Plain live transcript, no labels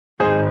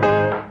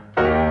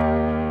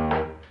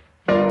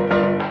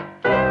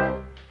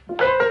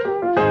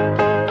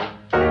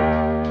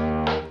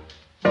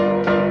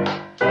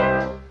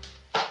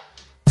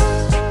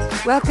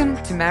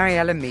Welcome to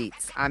Mariella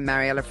Meets. I'm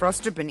Mariella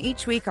Frostrup, and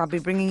each week I'll be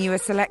bringing you a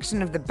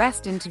selection of the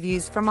best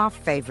interviews from our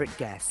favourite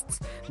guests.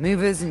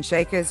 Movers and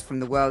shakers from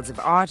the worlds of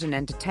art and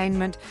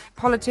entertainment,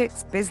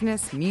 politics,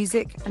 business,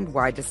 music and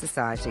wider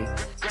society.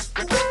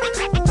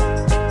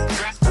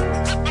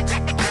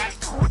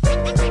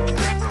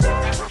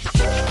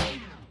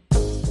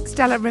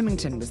 Stella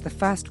Rimington was the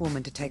first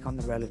woman to take on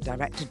the role of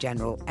Director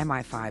General,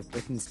 MI5,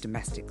 Britain's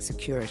domestic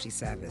security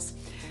service.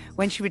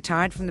 When she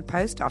retired from the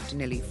post after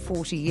nearly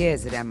 40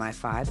 years at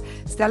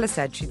MI5, Stella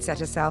said she'd set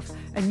herself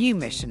a new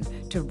mission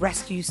to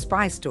rescue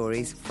spy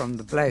stories from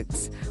the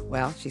blokes.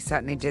 Well, she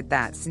certainly did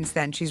that. Since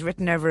then, she's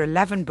written over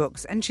 11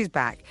 books and she's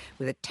back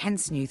with a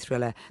tense new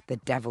thriller, The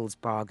Devil's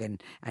Bargain,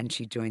 and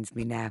she joins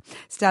me now.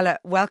 Stella,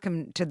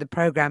 welcome to the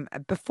programme.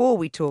 Before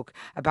we talk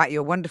about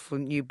your wonderful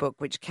new book,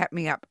 which kept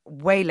me up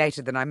way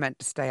later than I meant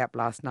to stay up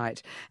last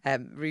night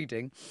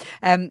reading,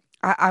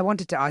 I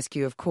wanted to ask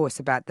you, of course,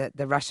 about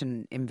the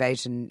Russian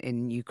invasion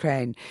in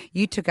Ukraine.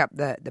 You took up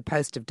the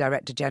post of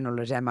Director General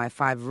at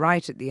MI5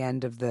 right at the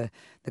end of the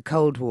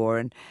Cold War.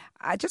 And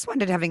I just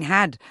wondered, having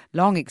had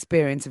long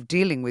experience of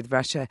dealing with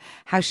Russia,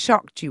 how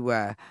shocked you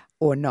were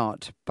or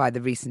not by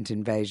the recent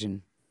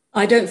invasion.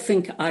 I don't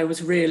think I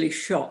was really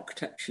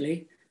shocked,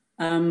 actually.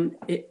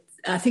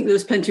 I think there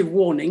was plenty of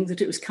warning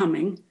that it was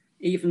coming,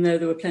 even though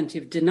there were plenty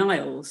of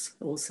denials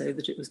also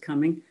that it was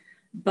coming.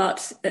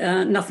 But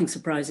nothing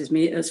surprises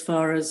me as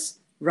far as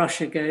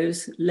Russia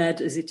goes,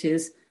 led as it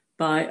is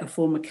by a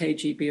former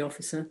KGB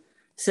officer.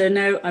 So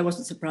no, I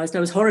wasn't surprised. I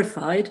was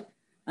horrified.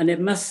 And I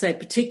must say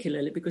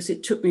particularly because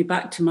it took me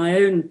back to my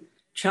own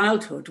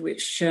childhood,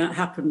 which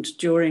happened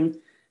during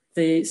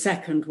the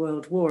Second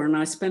World War. And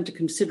I spent a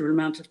considerable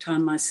amount of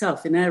time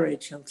myself in air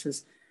raid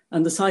shelters.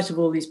 And the sight of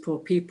all these poor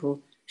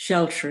people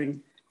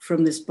sheltering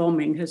from this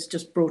bombing has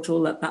just brought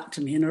all that back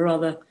to me in a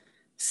rather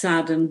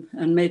sad and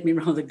made me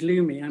rather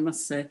gloomy, I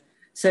must say.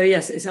 So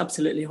yes, it's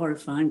absolutely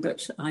horrifying,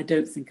 but I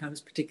don't think I was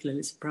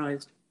particularly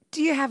surprised.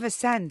 Do you have a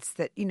sense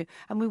that,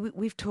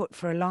 we've talked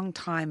for a long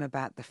time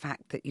about the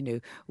fact that,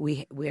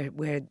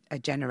 we're a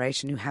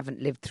generation who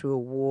haven't lived through a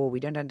war. We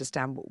don't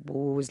understand what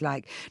war was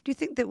like. Do you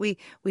think that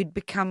we'd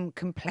become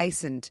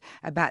complacent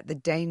about the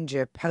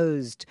danger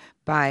posed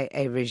by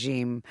a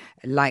regime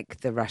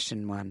like the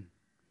Russian one?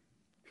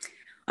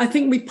 I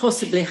think we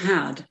possibly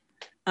had.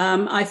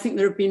 I think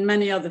there have been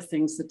many other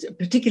things that,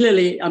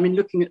 particularly,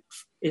 looking at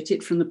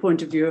it from the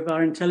point of view of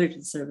our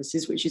intelligence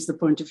services, which is the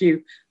point of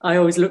view I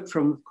always look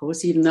from, of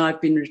course, even though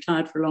I've been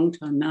retired for a long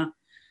time now.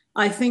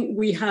 I think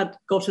we had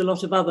got a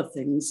lot of other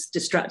things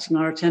distracting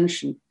our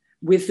attention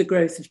with the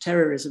growth of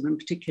terrorism in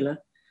particular.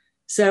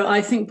 So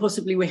I think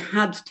possibly we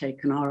had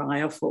taken our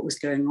eye off what was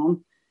going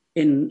on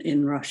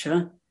in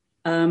Russia.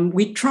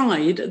 We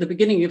tried at the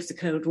beginning of the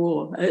Cold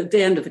War, at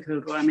the end of the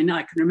Cold War, I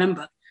can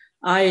remember,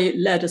 I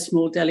led a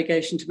small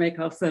delegation to make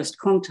our first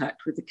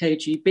contact with the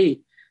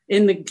KGB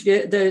in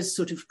those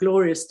sort of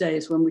glorious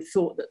days when we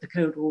thought that the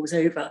Cold War was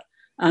over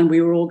and we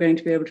were all going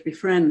to be able to be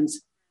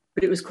friends.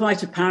 But it was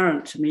quite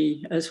apparent to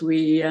me as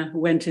we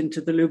went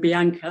into the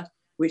Lubyanka,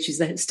 which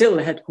is still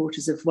the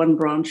headquarters of one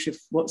branch of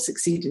what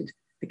succeeded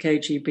the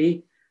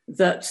KGB,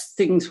 that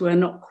things were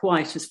not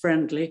quite as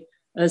friendly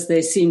as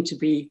they seemed to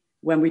be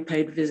when we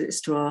paid visits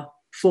to our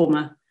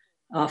former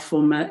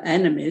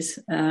enemies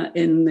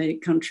in the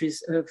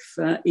countries of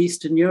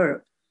Eastern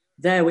Europe.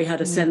 There we had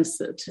a sense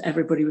that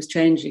everybody was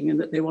changing and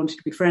that they wanted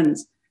to be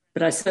friends.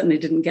 But I certainly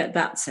didn't get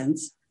that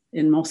sense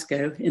in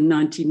Moscow in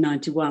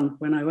 1991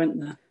 when I went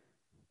there.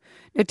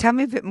 Now, tell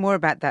me a bit more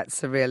about that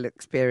surreal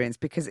experience,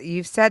 because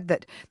you've said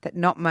that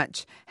not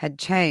much had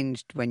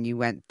changed when you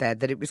went there,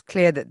 that it was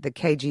clear that the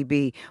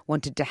KGB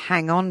wanted to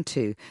hang on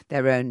to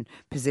their own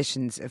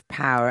positions of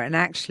power. And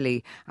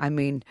actually,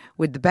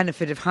 with the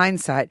benefit of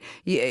hindsight,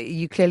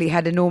 you clearly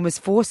had enormous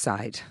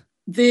foresight.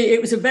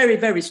 It was a very,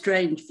 very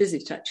strange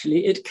visit,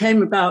 actually. It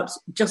came about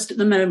just at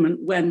the moment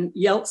when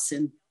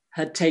Yeltsin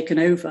had taken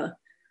over.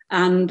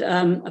 And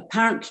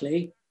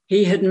apparently,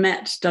 he had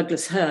met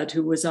Douglas Hurd,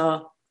 who was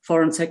our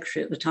Foreign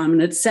Secretary at the time,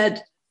 and had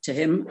said to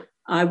him,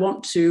 I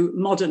want to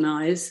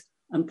modernize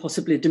and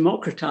possibly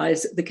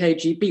democratize the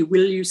KGB.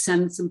 Will you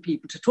send some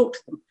people to talk to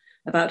them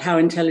about how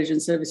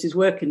intelligence services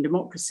work in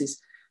democracies?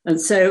 And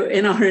so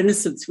in our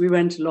innocence, we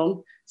went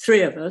along,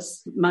 three of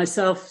us,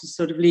 myself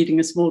sort of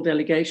leading a small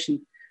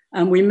delegation,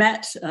 and we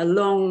met a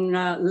long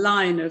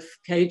line of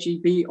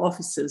KGB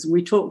officers, and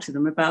we talked to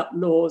them about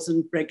laws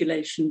and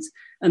regulations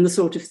and the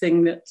sort of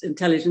thing that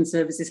intelligence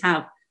services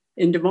have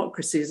in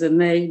democracies, and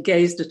they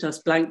gazed at us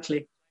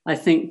blankly, I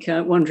think,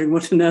 wondering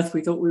what on earth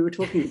we thought we were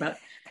talking about.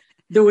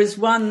 There was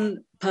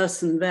one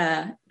person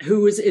there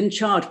who was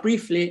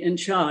briefly in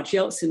charge.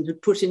 Yeltsin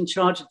had put in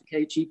charge of the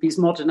KGB's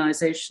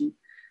modernization,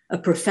 a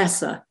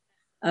professor,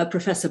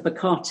 Professor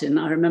Bakartin.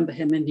 I remember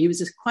him, and he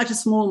was quite a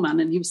small man,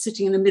 and he was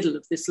sitting in the middle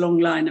of this long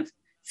line of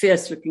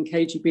fierce-looking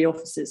KGB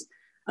officers.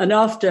 And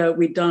after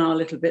we'd done our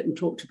little bit and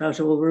talked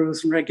about all the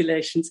rules and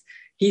regulations,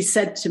 he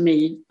said to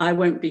me, I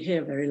won't be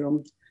here very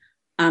long.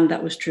 And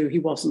that was true, he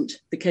wasn't.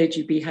 The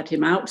KGB had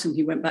him out and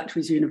he went back to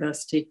his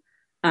university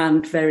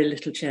and very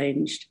little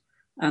changed.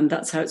 And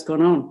that's how it's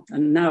gone on.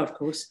 And now, of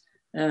course,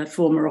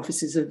 former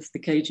officers of the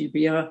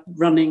KGB are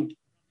running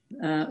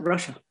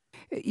Russia.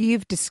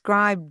 You've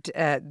described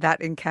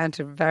that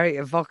encounter very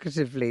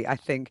evocatively, I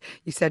think.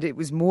 You said it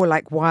was more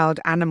like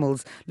wild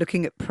animals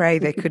looking at prey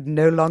they could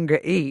no longer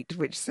eat,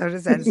 which sort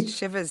of sends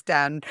shivers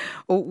down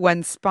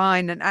one's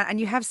spine. And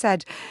you have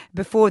said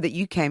before that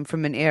you came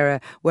from an era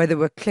where there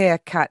were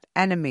clear-cut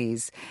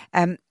enemies.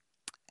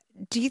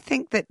 Do you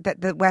think that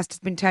the West has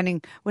been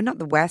turning, well, not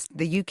the West,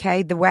 the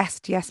UK, the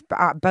West, yes,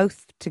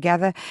 both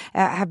together,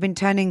 have been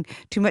turning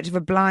too much of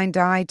a blind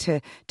eye to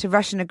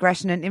Russian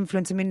aggression and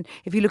influence? I mean,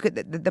 if you look at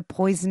the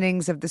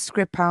poisonings of the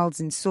Skripals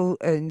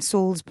in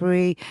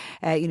Salisbury,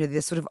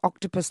 the sort of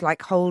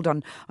octopus-like hold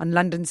on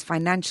London's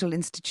financial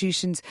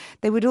institutions,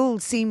 they would all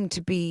seem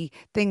to be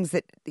things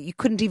that you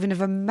couldn't even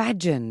have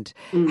imagined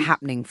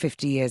happening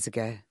 50 years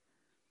ago.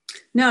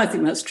 No, I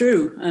think that's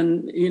true.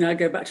 And, I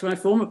go back to my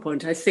former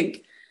point. I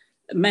think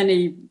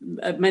many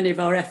of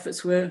our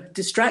efforts were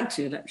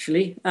distracted,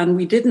 actually, and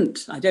we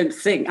didn't. I don't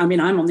think. I mean,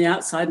 I'm on the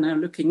outside now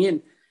looking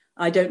in.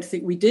 I don't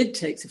think we did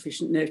take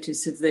sufficient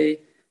notice of the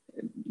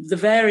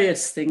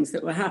various things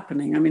that were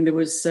happening. I mean, there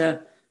was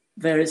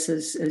various,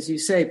 as you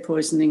say,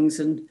 poisonings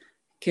and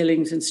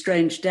killings and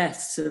strange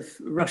deaths of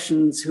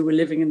Russians who were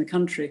living in the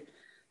country.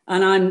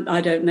 And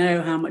I don't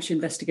know how much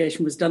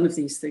investigation was done of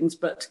these things,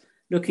 but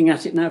looking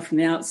at it now from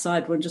the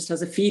outside, one just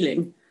has a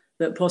feeling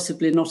that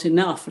possibly not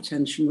enough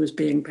attention was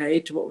being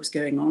paid to what was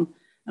going on.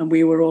 And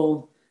we were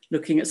all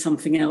looking at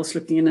something else,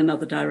 looking in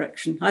another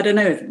direction. I don't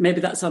know,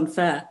 maybe that's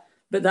unfair,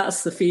 but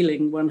that's the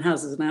feeling one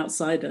has as an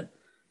outsider.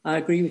 I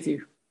agree with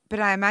you. But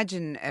I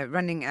imagine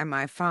running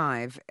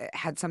MI5,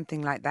 had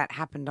something like that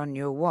happened on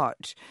your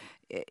watch,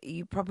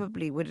 you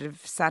probably would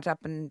have sat up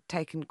and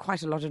taken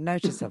quite a lot of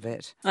notice of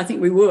it. I think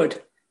we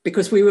would,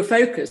 because we were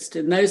focused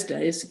in those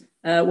days.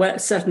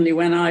 Certainly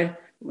when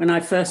I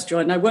first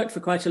joined, I worked for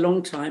quite a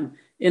long time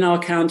in our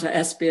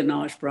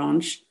counter-espionage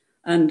branch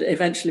and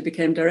eventually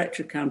became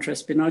director of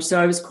counter-espionage.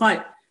 So I was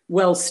quite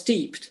well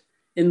steeped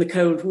in the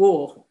Cold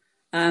War.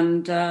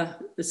 And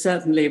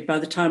certainly by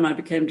the time I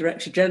became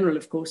Director General,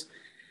 of course,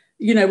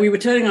 we were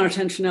turning our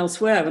attention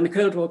elsewhere. When the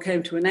Cold War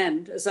came to an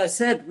end, as I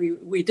said,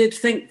 we did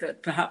think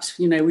that perhaps,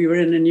 we were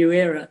in a new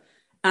era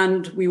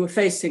and we were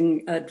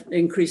facing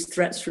increased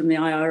threats from the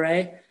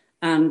IRA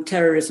and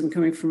terrorism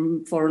coming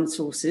from foreign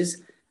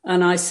sources.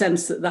 And I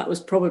sensed that was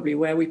probably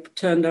where we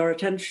turned our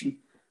attention.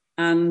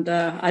 And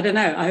I don't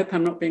know, I hope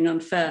I'm not being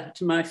unfair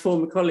to my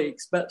former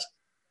colleagues, but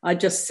I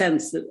just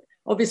sense that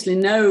obviously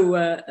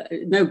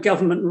no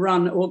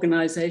government-run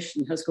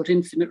organisation has got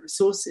infinite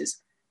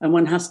resources, and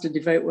one has to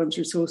devote one's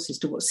resources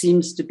to what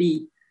seems to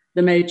be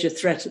the major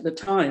threat at the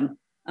time.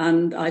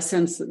 And I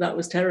sense that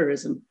was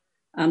terrorism,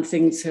 and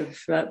things have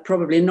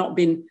probably not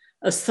been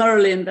as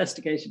thoroughly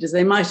investigated as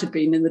they might have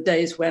been in the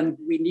days when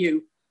we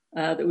knew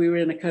that we were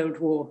in a Cold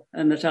War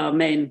and that our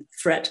main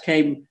threat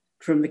came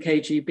from the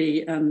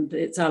KGB and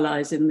its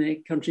allies in the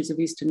countries of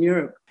Eastern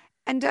Europe.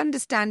 And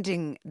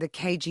understanding the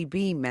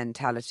KGB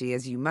mentality,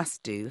 as you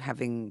must do,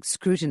 having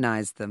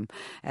scrutinized them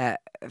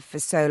for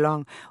so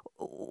long,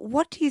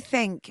 what do you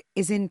think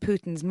is in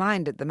Putin's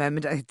mind at the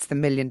moment? It's the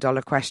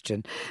million-dollar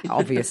question,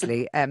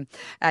 obviously. And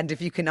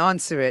if you can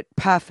answer it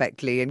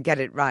perfectly and get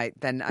it right,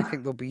 then I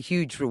think there'll be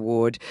huge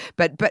reward.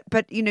 But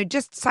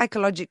just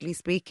psychologically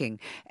speaking,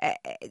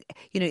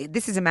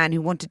 this is a man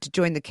who wanted to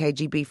join the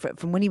KGB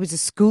from when he was a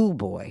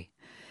schoolboy.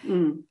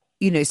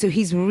 So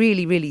he's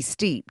really, really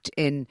steeped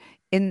in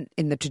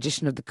the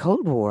tradition of the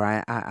Cold War,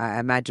 I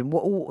imagine.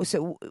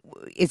 So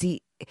is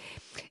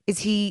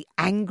he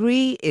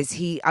angry? Is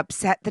he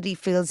upset that he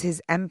feels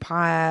his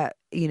empire,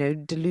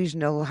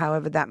 delusional,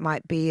 however that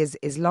might be,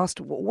 is lost?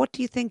 What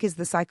do you think is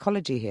the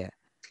psychology here?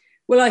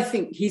 Well, I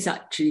think he's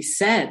actually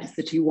said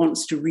that he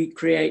wants to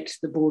recreate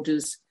the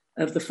borders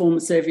of the former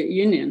Soviet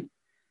Union.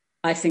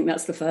 I think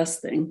that's the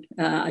first thing.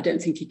 I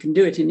don't think he can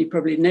do it, and he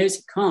probably knows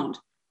he can't,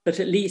 but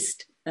at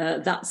least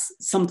that's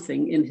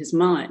something in his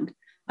mind.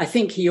 I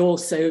think he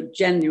also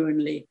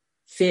genuinely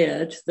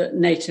feared that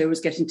NATO was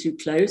getting too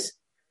close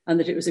and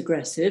that it was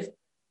aggressive.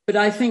 But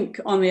I think,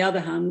 on the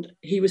other hand,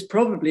 he was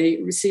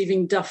probably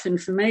receiving duff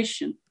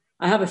information.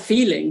 I have a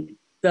feeling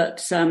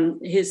that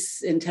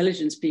his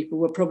intelligence people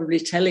were probably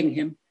telling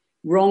him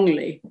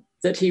wrongly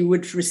that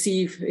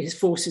his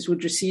forces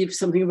would receive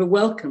something of a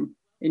welcome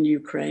in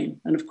Ukraine.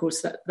 And of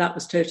course, that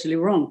was totally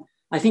wrong.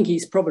 I think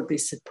he's probably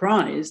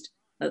surprised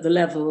at the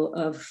level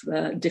of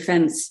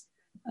defense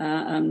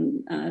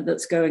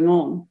that's going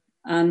on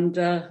and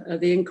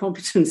the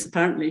incompetence,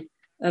 apparently,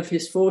 of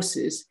his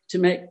forces to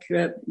make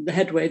the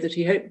headway that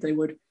he hoped they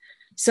would.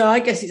 So I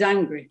guess he's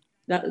angry.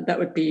 That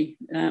would be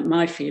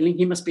my feeling.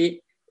 He must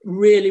be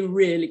really,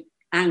 really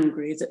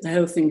angry that the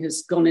whole thing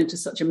has gone into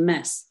such a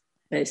mess,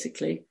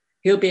 basically.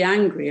 He'll be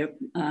angry,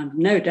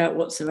 no doubt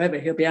whatsoever.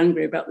 He'll be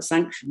angry about the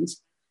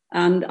sanctions.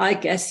 And I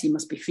guess he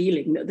must be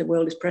feeling that the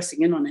world is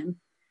pressing in on him.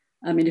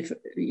 I mean, if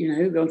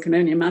one can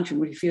only imagine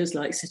what he feels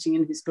like sitting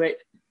in his great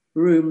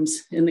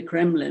rooms in the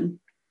Kremlin.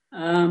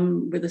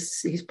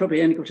 He's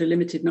probably only got a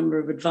limited number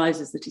of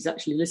advisors that he's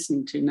actually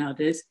listening to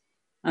nowadays.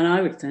 And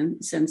I would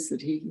then sense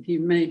that he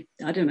may,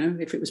 I don't know,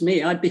 if it was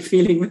me, I'd be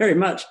feeling very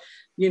much,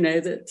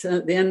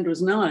 that the end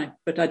was nigh.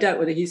 But I doubt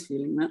whether he's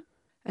feeling that.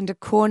 And a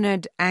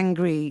cornered,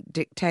 angry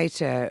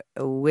dictator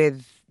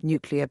with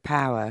nuclear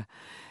power,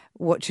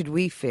 what should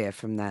we fear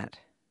from that?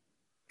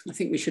 I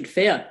think we should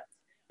fear,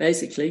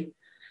 basically,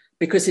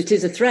 because it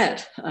is a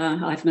threat.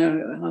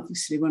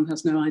 Obviously one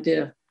has no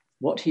idea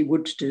what he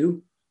would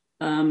do.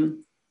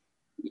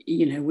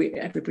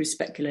 Everybody's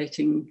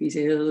speculating he's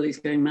ill, he's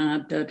going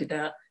mad,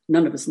 da-da-da.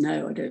 None of us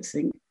know, I don't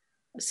think.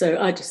 So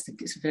I just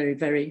think it's a very,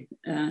 very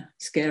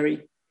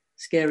scary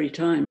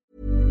time.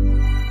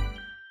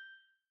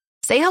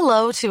 Say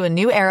hello to a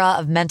new era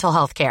of mental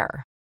health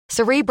care.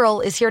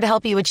 Cerebral is here to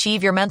help you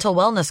achieve your mental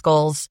wellness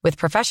goals with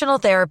professional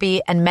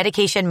therapy and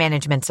medication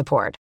management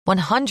support.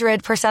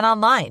 100%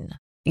 online.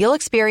 You'll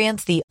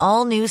experience the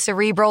all-new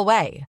Cerebral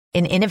Way,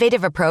 an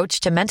innovative approach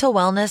to mental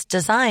wellness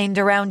designed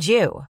around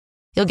you.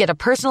 You'll get a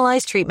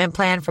personalized treatment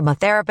plan from a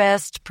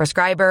therapist,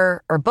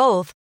 prescriber, or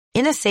both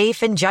in a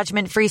safe and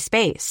judgment-free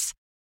space.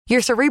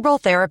 Your Cerebral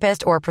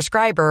therapist or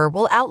prescriber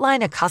will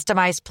outline a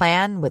customized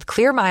plan with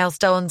clear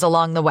milestones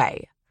along the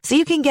way, so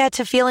you can get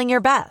to feeling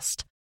your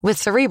best. With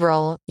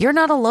Cerebral, you're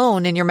not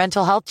alone in your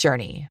mental health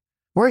journey.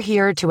 We're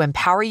here to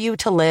empower you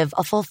to live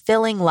a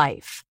fulfilling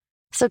life.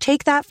 So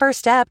take that first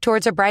step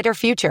towards a brighter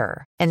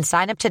future and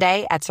sign up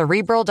today at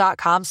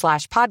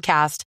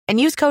Cerebral.com/podcast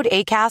and use code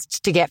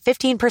ACAST to get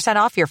 15%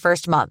 off your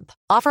first month.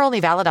 Offer only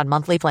valid on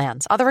monthly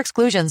plans. Other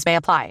exclusions may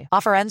apply.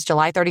 Offer ends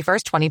July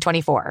 31st,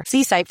 2024.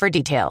 See site for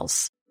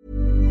details.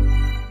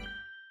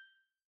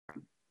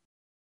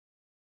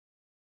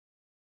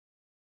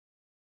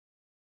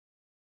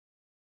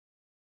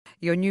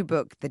 Your new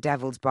book, The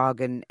Devil's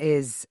Bargain,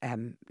 is,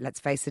 let's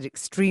face it,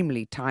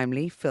 extremely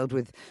timely, filled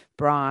with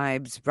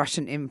bribes,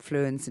 Russian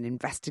influence and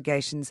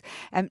investigations.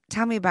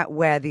 Tell me about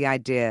where the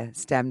idea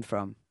stemmed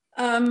from.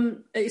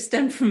 It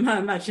stemmed from my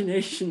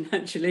imagination,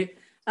 actually,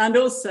 and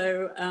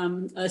also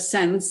a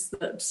sense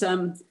that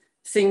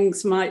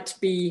things might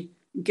be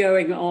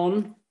going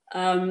on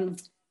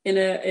in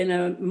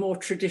a more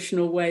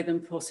traditional way than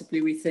possibly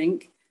we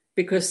think,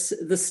 because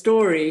the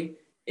story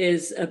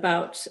is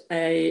about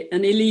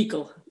an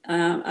illegal,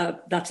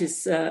 that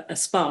is a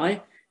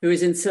spy who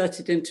is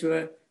inserted into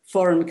a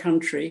foreign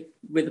country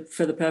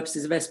for the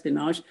purposes of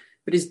espionage,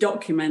 but is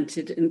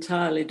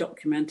entirely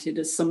documented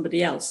as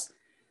somebody else.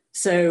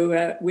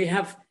 So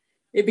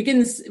it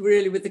begins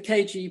really with the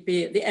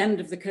KGB at the end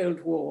of the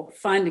Cold War,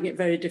 finding it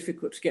very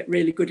difficult to get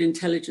really good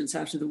intelligence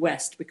out of the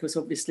West, because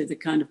obviously the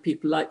kind of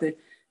people like the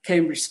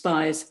Cambridge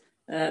spies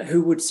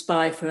who would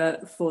spy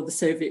for the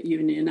Soviet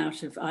Union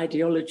out of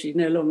ideology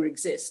no longer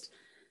exist.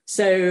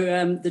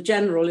 So the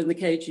general in the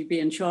KGB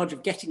in charge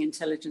of getting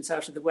intelligence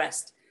out of the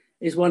West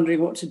is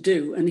wondering what to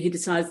do. And he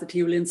decides that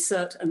he will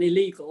insert an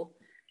illegal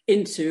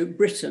into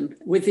Britain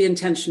with the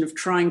intention of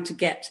trying to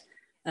get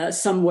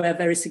somewhere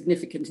very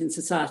significant in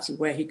society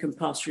where he can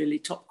pass really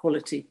top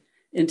quality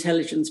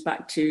intelligence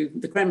back to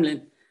the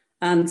Kremlin.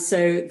 And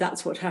so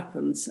that's what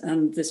happens.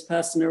 And this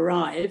person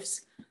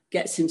arrives,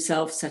 gets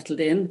himself settled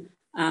in,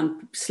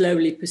 and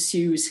slowly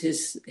pursues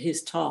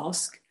his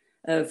task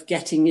of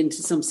getting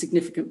into some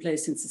significant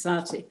place in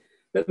society.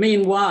 But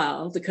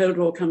meanwhile, the Cold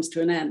War comes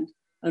to an end,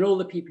 and all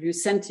the people who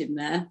sent him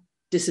there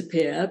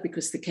disappear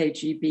because the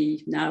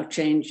KGB now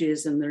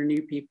changes and there are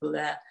new people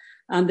there,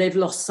 and they've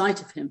lost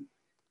sight of him.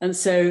 And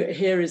so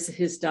here is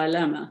his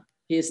dilemma.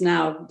 He is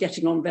now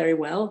getting on very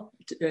well,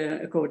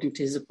 according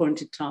to his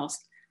appointed task,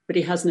 but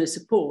he has no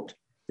support.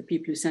 The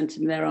people who sent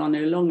him there are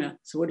no longer.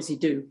 So what does he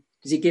do?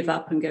 Does he give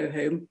up and go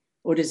home,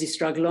 or does he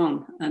struggle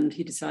on? And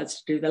he decides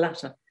to do the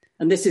latter.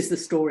 And this is the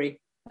story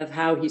of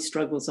how he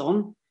struggles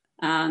on.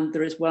 And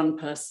there is one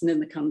person in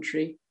the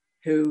country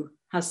who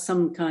has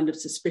some kind of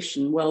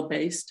suspicion,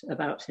 well-based,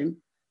 about him.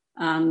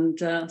 And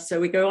so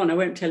we go on. I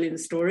won't tell you the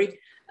story,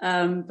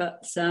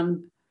 but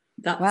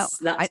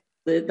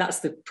that's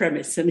the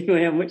premise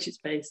anyway on which it's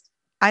based.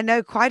 I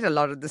know quite a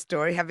lot of the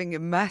story, having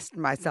immersed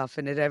myself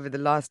in it over the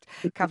last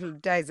couple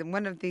of days. And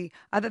one of the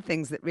other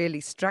things that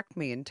really struck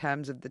me in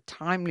terms of the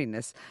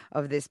timeliness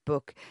of this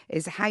book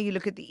is how you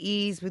look at the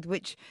ease with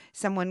which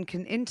someone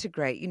can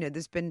integrate. You know,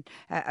 there's been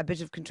a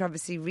bit of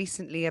controversy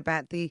recently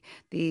about the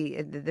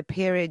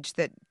peerage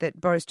that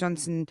Boris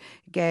Johnson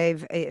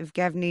gave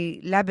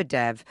Evgeny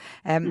Lebedev.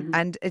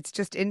 And it's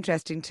just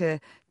interesting to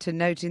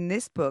note in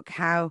this book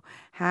how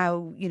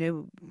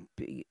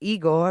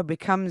Igor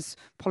becomes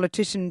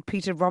politician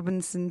Peter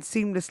Robinson,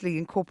 seamlessly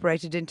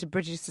incorporated into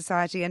British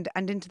society and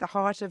into the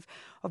heart of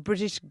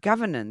British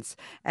governance.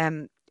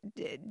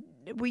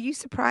 Were you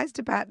surprised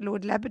about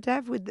Lord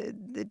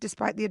Lebedev,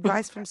 despite the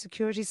advice from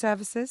security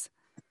services?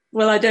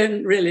 Well, I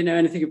don't really know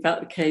anything about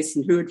the case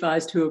and who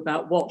advised who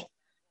about what,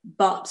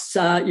 but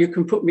you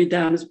can put me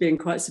down as being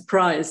quite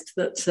surprised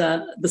that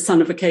the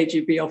son of a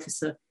KGB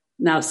officer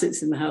now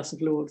sits in the House of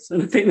Lords.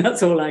 And I think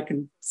that's all I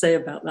can say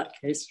about that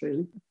case,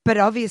 really. But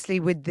obviously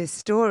with this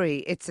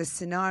story, it's a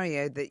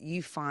scenario that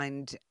you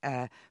find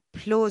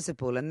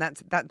plausible, and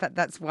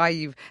that's why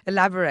you've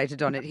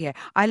elaborated on it here.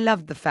 I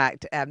love the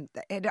fact I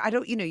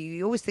don't,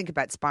 you always think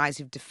about spies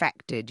who've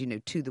defected,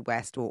 to the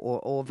West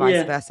or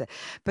vice versa,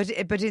 but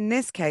in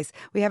this case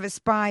we have a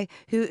spy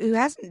who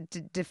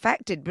hasn't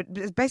defected, but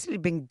has basically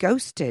been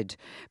ghosted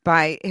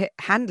by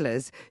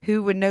handlers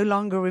who were no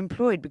longer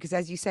employed, because,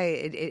 as you say,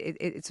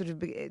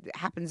 it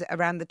happens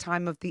around the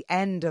time of the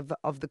end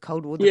of the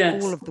Cold War, the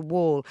fall of the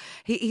wall.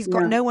 He's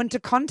got no one to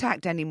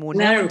contact anymore,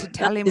 no one to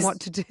tell him what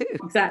to do.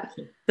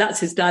 Exactly. That's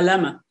his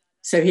dilemma.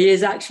 So he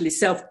is actually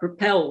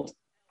self-propelled,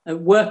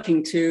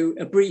 working to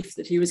a brief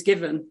that he was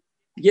given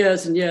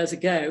years and years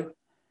ago.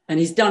 And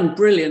he's done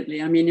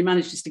brilliantly. I mean, he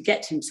manages to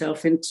get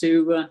himself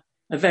into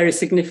a very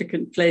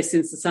significant place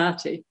in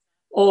society,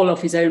 all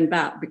off his own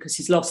bat, because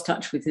he's lost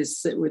touch with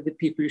the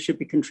people who should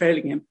be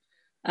controlling him.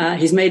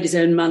 He's made his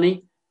own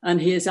money, and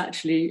he has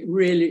actually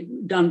really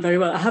done very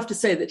well. I have to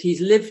say that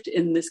he's lived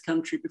in this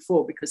country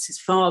before, because his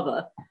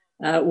father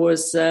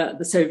was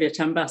the Soviet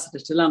ambassador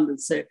to London.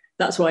 So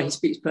that's why he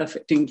speaks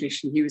perfect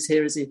English, and he was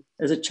here as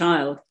a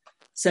child.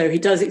 So he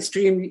does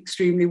extremely,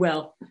 extremely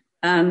well,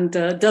 and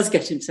does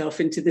get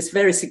himself into this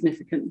very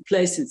significant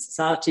place in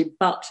society.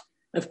 But,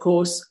 of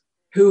course,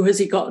 who has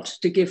he got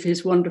to give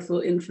his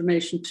wonderful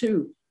information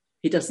to?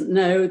 He doesn't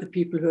know the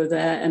people who are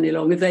there any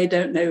longer. They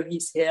don't know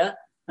he's here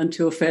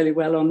until fairly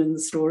well on in the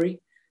story.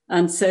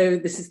 And so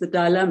this is the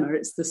dilemma.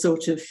 It's the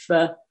sort of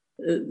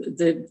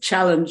the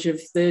challenge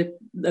of the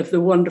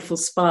wonderful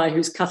spy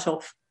who's cut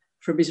off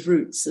from his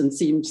roots and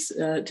seems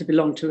to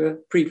belong to a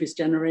previous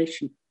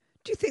generation.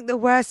 Do you think there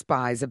were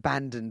spies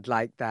abandoned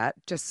like that?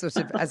 Just sort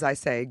of, as I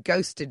say,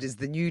 ghosted is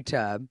the new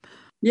term.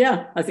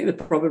 Yeah, I think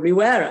there probably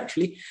were,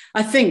 actually.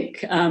 I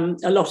think a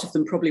lot of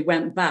them probably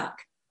went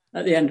back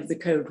at the end of the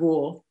Cold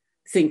War,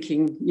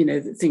 thinking,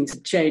 that things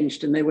had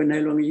changed and they were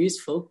no longer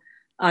useful.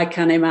 I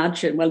can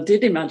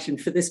did imagine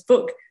for this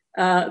book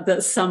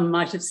that some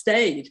might have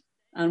stayed.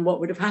 And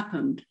what would have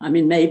happened? I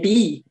mean,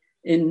 maybe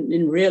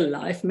in real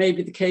life,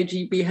 maybe the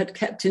KGB had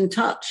kept in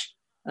touch,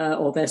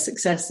 or their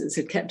successors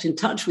had kept in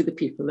touch with the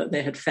people that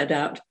they had fed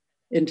out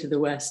into the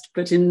West.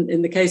 But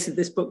in the case of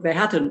this book, they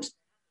hadn't,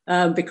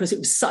 because it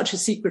was such a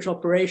secret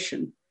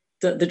operation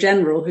that the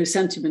general who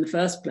sent him in the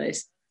first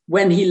place,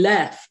 when he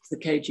left the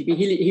KGB,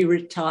 he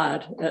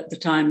retired at the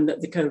time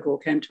that the Cold War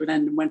came to an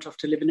end and went off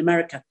to live in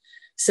America.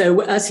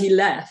 So as he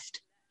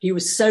left, he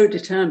was so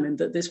determined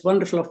that this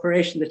wonderful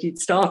operation that he'd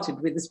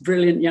started with this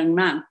brilliant young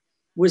man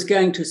was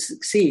going to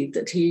succeed,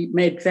 that he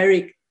made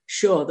very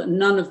sure that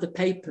none of the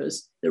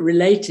papers that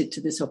related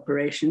to this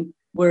operation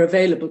were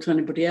available to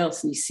anybody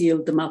else. And he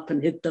sealed them up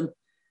and hid them,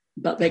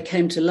 but they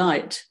came to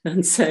light.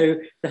 And so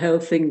the whole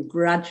thing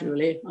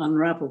gradually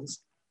unravels.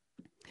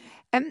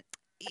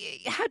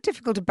 How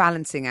difficult a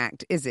balancing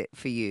act is it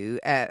for you?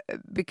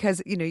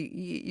 Because,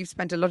 you've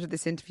spent a lot of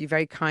this interview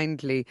very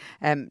kindly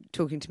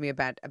talking to me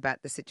about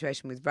the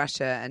situation with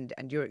Russia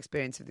and your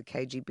experience of the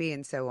KGB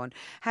and so on.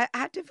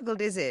 How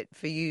difficult is it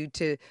for you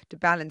to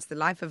balance the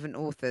life of an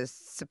author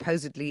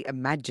supposedly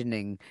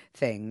imagining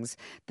things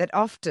that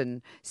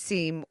often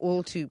seem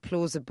all too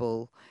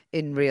plausible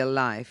in real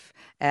life,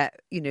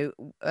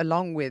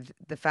 along with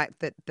the fact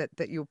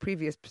that your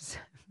previous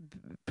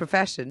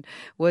profession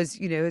was,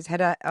 as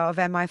head of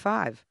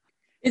MI5?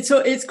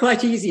 It's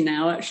quite easy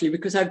now, actually,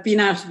 because I've been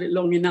out of it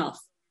long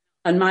enough.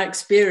 And my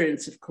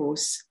experience, of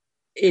course,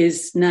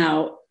 is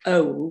now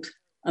old.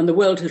 And the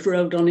world has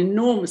rolled on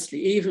enormously,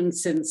 even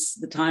since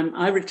the time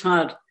I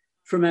retired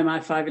from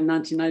MI5 in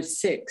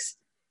 1996.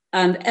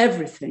 And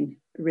everything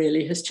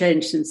really has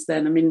changed since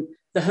then. I mean,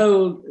 the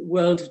whole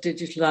world of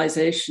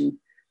digitalization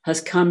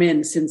has come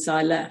in since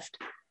I left.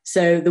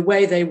 So the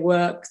way they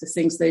work, the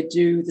things they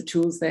do, the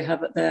tools they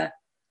have at their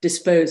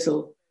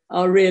disposal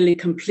are really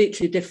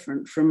completely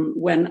different from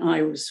when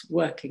I was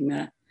working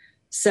there.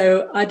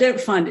 So I don't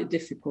find it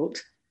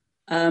difficult.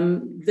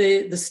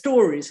 The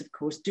stories, of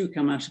course, do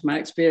come out of my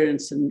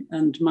experience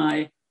and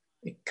my,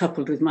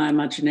 coupled with my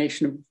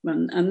imagination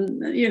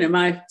and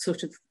my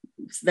sort of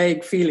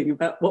vague feeling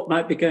about what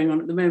might be going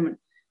on at the moment.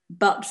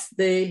 But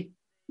the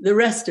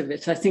rest of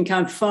it, I think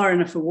I'm far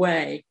enough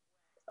away,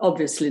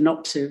 obviously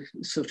not to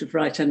sort of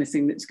write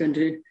anything that's going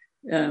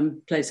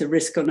to place a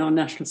risk on our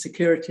national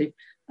security,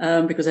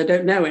 because I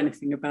don't know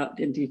anything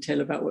in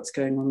detail about what's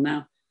going on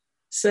now.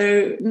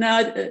 So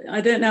no,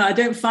 I don't know. I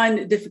don't find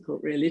it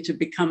difficult really to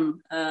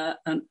become a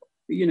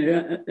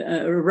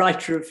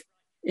writer of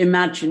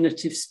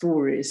imaginative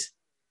stories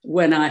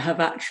when I have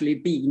actually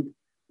been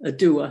a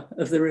doer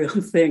of the real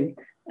thing.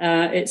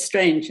 It's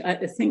strange. I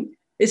think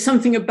it's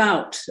something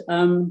about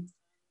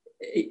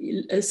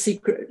a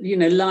secret,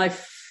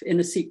 life in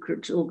a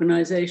secret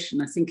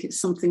organization. I think it's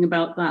something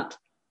about that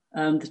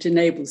that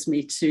enables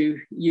me to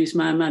use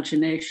my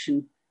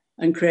imagination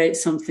and create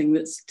something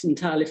that's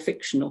entirely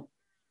fictional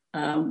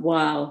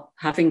while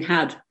having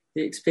had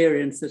the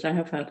experience that I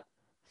have had.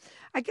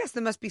 I guess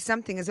there must be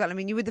something as well. I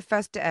mean, you were the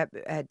first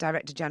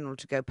Director General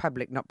to go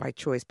public, not by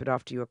choice, but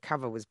after your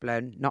cover was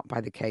blown, not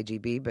by the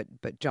KGB,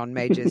 but John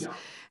Major's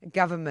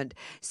government.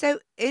 So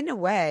in a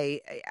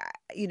way,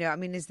 I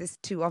mean, is this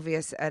too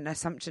obvious an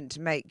assumption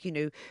to make?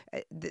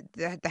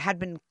 There had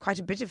been quite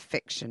a bit of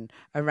fiction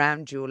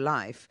around your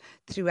life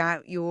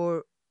throughout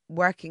your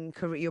working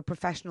career, your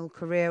professional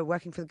career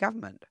working for the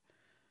government.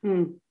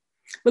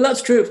 Well,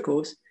 that's true, of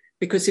course,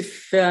 because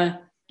if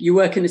you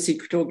work in a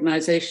secret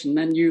organisation,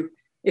 then you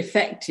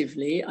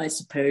effectively, I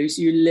suppose,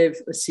 you live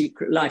a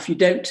secret life. You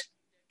don't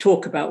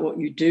talk about what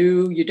you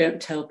do. You don't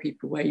tell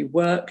people where you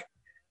work.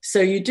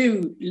 So you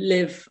do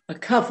live a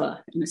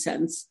cover, in a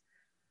sense.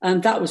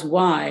 And that was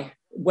why,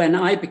 when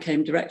I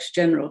became Director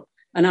General,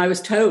 and I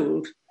was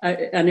told,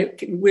 and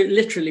it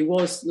literally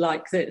was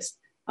like this,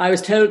 I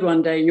was told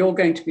one day, you're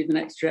going to be the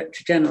next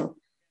Director General.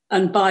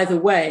 And by the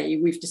way,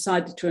 we've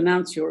decided to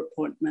announce your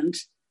appointment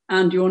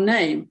and your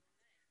name.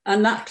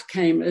 And that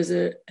came as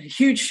a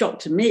huge shock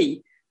to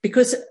me,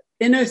 because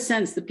in a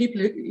sense, the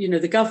people who,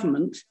 the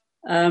government,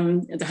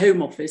 the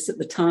Home Office at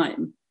the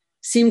time,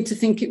 seemed to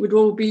think it would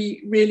all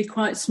be really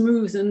quite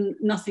smooth and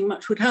nothing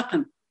much would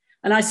happen.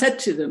 And I said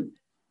to them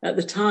at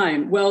the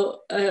time,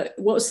 well,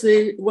 what's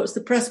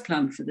the press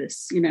plan for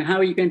this? How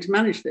are you going to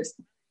manage this?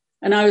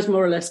 And I was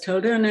more or less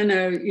told, oh,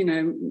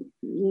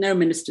 no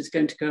minister's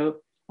going to go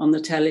on the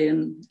telly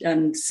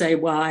and say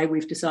why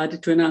we've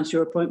decided to announce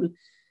your appointment.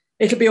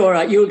 It'll be all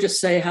right. You'll just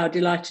say how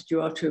delighted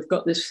you are to have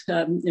got this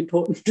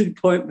important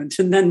appointment,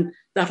 and then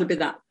that'll be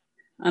that.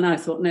 And I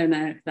thought,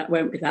 no, that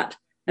won't be that.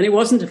 And it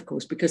wasn't, of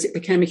course, because it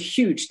became a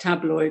huge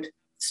tabloid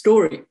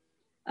story.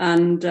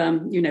 And,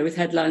 with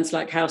headlines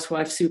like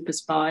housewife super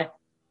spy,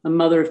 a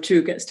mother of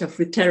two gets tough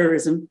with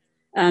terrorism.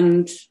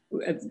 And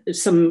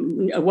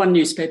one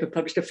newspaper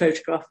published a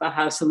photograph of our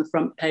house on the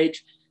front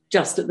page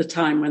just at the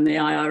time when the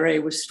IRA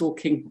was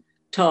stalking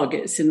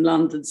targets in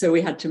London. So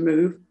we had to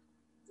move.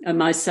 And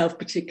myself,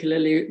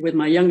 particularly with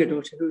my younger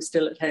daughter, who was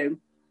still at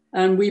home.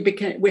 And we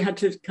had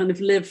to kind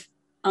of live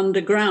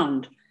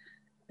underground,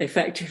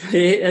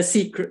 effectively, a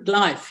secret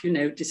life,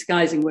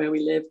 disguising where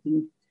we lived.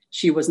 And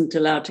she wasn't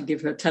allowed to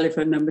give her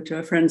telephone number to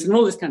her friends and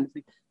all this kind of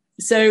thing.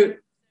 So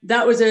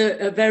that was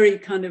a very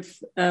kind of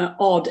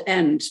odd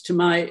end to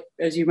my,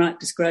 as you might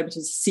describe it,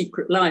 as a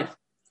secret life.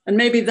 And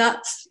maybe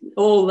that's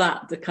all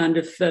that, the kind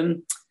of...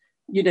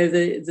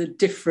 the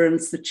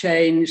difference, the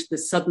change, the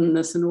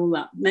suddenness and all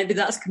that. Maybe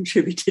that's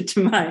contributed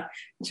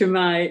to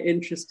my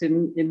interest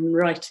in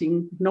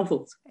writing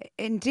novels.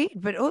 Indeed.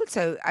 But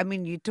also, I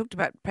mean, you talked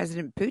about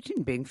President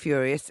Putin being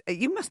furious.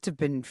 You must have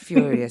been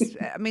furious.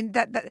 I mean,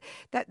 that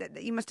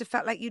you must have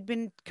felt like you'd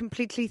been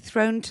completely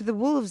thrown to the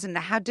wolves. And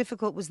how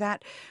difficult was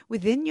that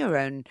within your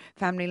own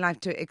family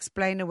life to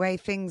explain away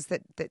things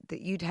that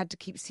you'd had to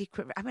keep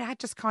secret? I mean, I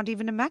just can't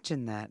even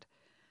imagine that.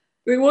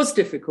 It was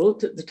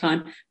difficult at the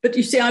time. But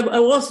you see, I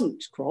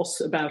wasn't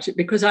cross about it,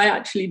 because I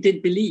actually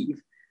did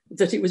believe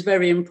that it was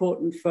very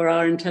important for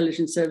our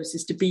intelligence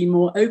services to be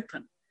more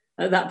open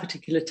at that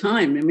particular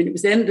time. I mean, it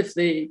was the end of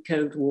the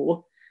Cold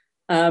War.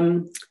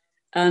 And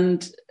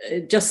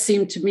it just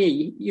seemed to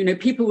me,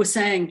 people were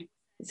saying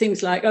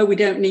things like, oh, we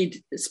don't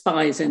need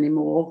spies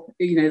anymore.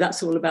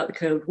 That's all about the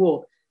Cold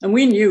War. And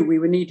we knew we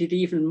were needed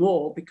even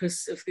more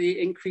because of the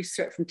increased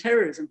threat from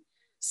terrorism.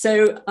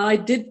 So I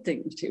did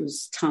think that it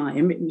was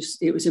time,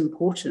 it was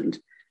important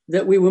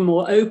that we were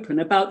more open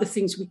about the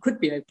things we could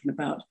be open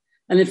about.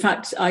 And in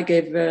fact, I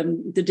gave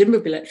the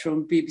Dimbleby lecture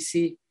on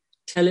BBC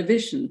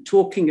television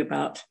talking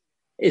about,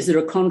 is there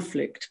a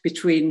conflict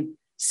between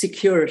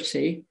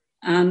security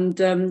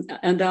and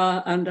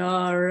our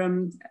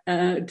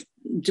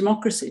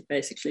democracy,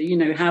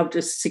 basically? How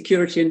does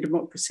security and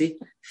democracy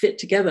fit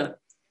together?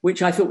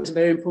 Which I thought was a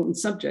very important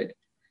subject.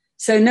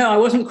 So no, I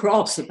wasn't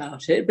cross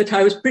about it, but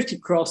I was pretty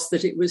cross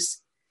that it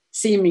was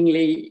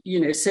seemingly,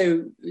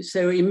 so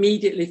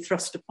immediately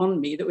thrust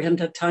upon me that we hadn't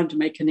had time to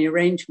make any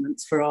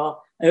arrangements for our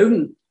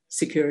own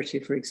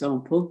security, for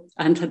example.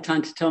 I hadn't had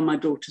time to tell my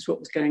daughters what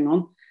was going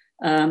on.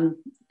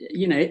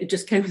 It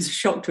just came as a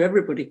shock to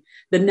everybody.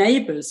 The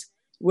neighbours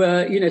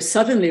were,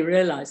 suddenly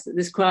realised that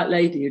this quiet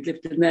lady who'd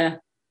lived in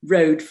their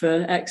road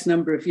for X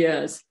number of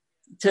years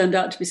turned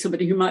out to be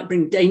somebody who might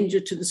bring danger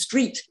to the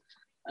street.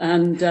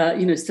 And,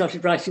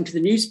 started writing to the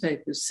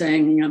newspapers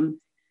saying,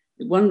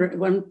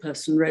 one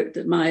person wrote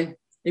that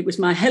it was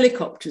my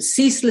helicopters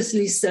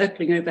ceaselessly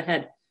circling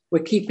overhead were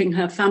keeping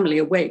her family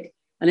awake.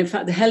 And in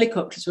fact, the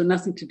helicopters were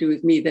nothing to do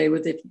with me. They were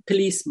the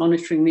police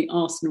monitoring the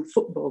Arsenal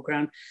football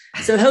ground.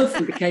 So the whole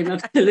thing became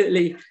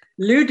absolutely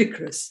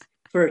ludicrous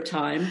for a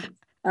time.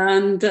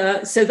 And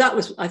so that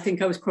was, I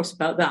think I was cross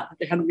about that.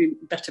 They hadn't been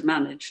better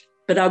managed.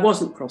 But I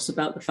wasn't cross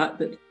about the fact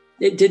that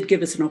it did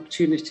give us an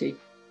opportunity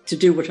to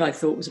do what I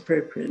thought was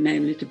appropriate,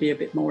 namely to be a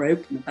bit more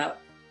open about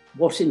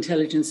what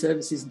intelligence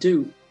services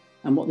do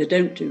and what they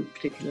don't do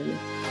particularly.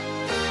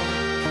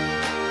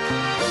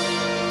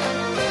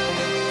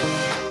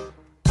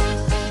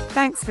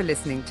 Thanks Thanks for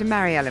listening to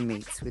Mariella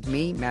Meets with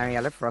me,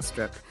 Mariella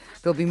Frostrup.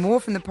 There'll be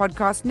more from the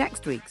podcast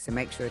next week, so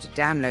make sure to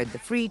download the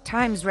free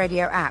Times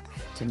Radio app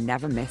to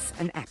never miss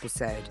an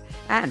episode.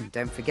 And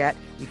don't forget,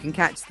 you can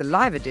catch the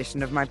live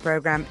edition of my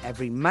programme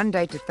every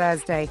Monday to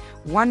Thursday,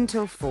 1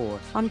 till 4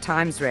 on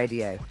Times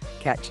Radio.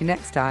 Catch you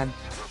next time.